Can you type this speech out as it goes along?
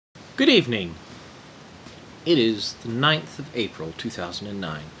Good evening. It is the 9th of April,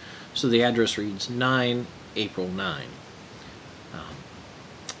 2009. So the address reads 9 April 9.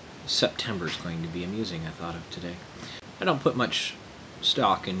 September is going to be amusing, I thought of today. I don't put much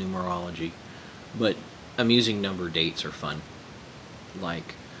stock in numerology, but amusing number dates are fun.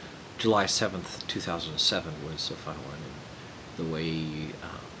 Like July 7th, 2007 was a fun one. And the way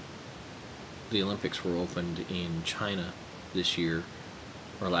the Olympics were opened in China this year,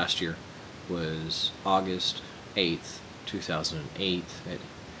 or last year, was August 8th, 2008 at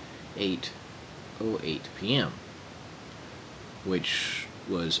 8:08 p.m., which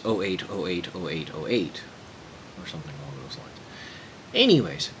was 08080808 or something along those lines.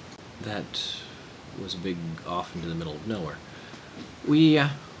 Anyways, that was a big off into the middle of nowhere. We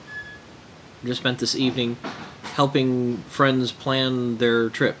just spent this evening helping friends plan their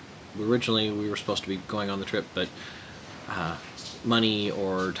trip. Originally, we were supposed to be going on the trip, but money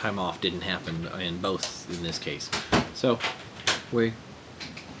or time off didn't happen in both in this case. So we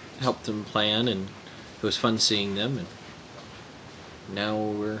helped them plan, and it was fun seeing them. And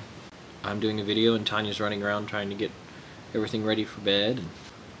now I'm doing a video, and Tanya's running around trying to get everything ready for bed. And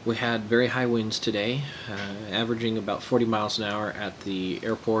we had very high winds today, averaging about 40 miles an hour at the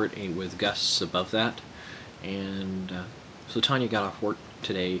airport, with gusts above that. And so Tanya got off work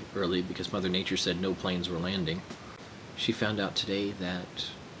today early because Mother Nature said no planes were landing. She found out today that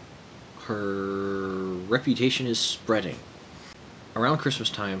her reputation is spreading. Around Christmas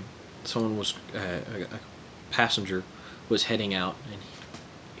time, a passenger was heading out, and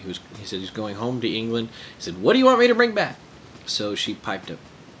he said he's going home to England. He said, "What do you want me to bring back?" So she piped up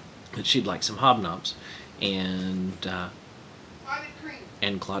that she'd like some hobnobs and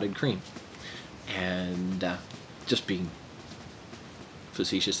clotted cream, and just being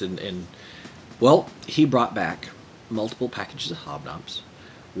facetious. And well, he brought back multiple packages of hobnobs,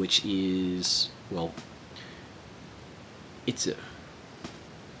 which is, well, the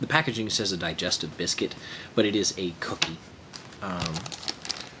packaging says a digestive biscuit, but it is a cookie.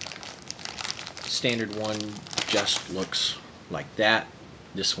 Standard one just looks like that.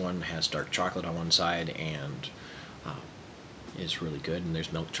 This one has dark chocolate on one side and is really good, and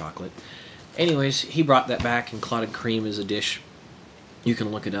there's milk chocolate. Anyways, he brought that back, and clotted cream is a dish. You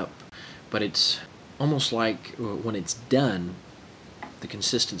can look it up, but it's almost like, when it's done, the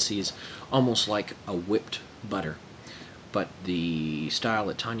consistency is almost like a whipped butter. But the style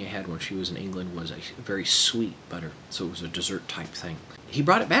that Tanya had when she was in England was a very sweet butter, so it was a dessert type thing. He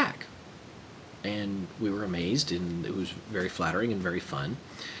brought it back, and we were amazed, and it was very flattering and very fun.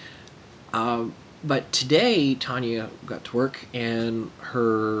 But today, Tanya got to work, and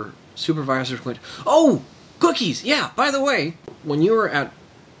her supervisors went, "Oh, cookies! Yeah, by the way, when you were at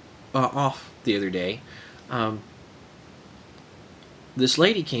off the other day, this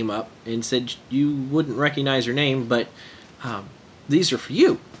lady came up and said you wouldn't recognize her name, but these are for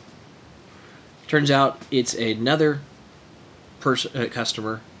you." Turns out it's another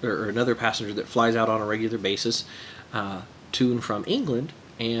customer, or another passenger that flies out on a regular basis to and from England,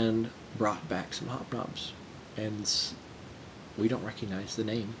 and brought back some hobnobs, and we don't recognize the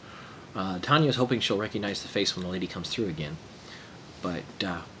name. Tanya's hoping she'll recognize the face when the lady comes through again, but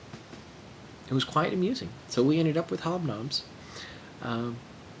it was quite amusing. So we ended up with hobnobs.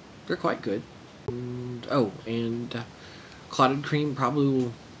 They're quite good. And clotted cream probably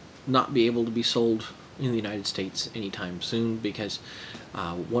will not be able to be sold in the United States anytime soon, because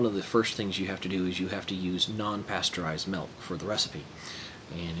one of the first things you have to do is you have to use non-pasteurized milk for the recipe,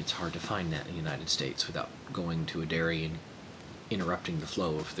 and it's hard to find that in the United States without going to a dairy and interrupting the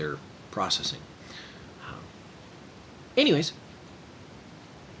flow of their processing. Anyways,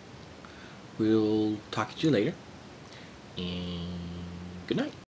 we'll talk to you later, and good night.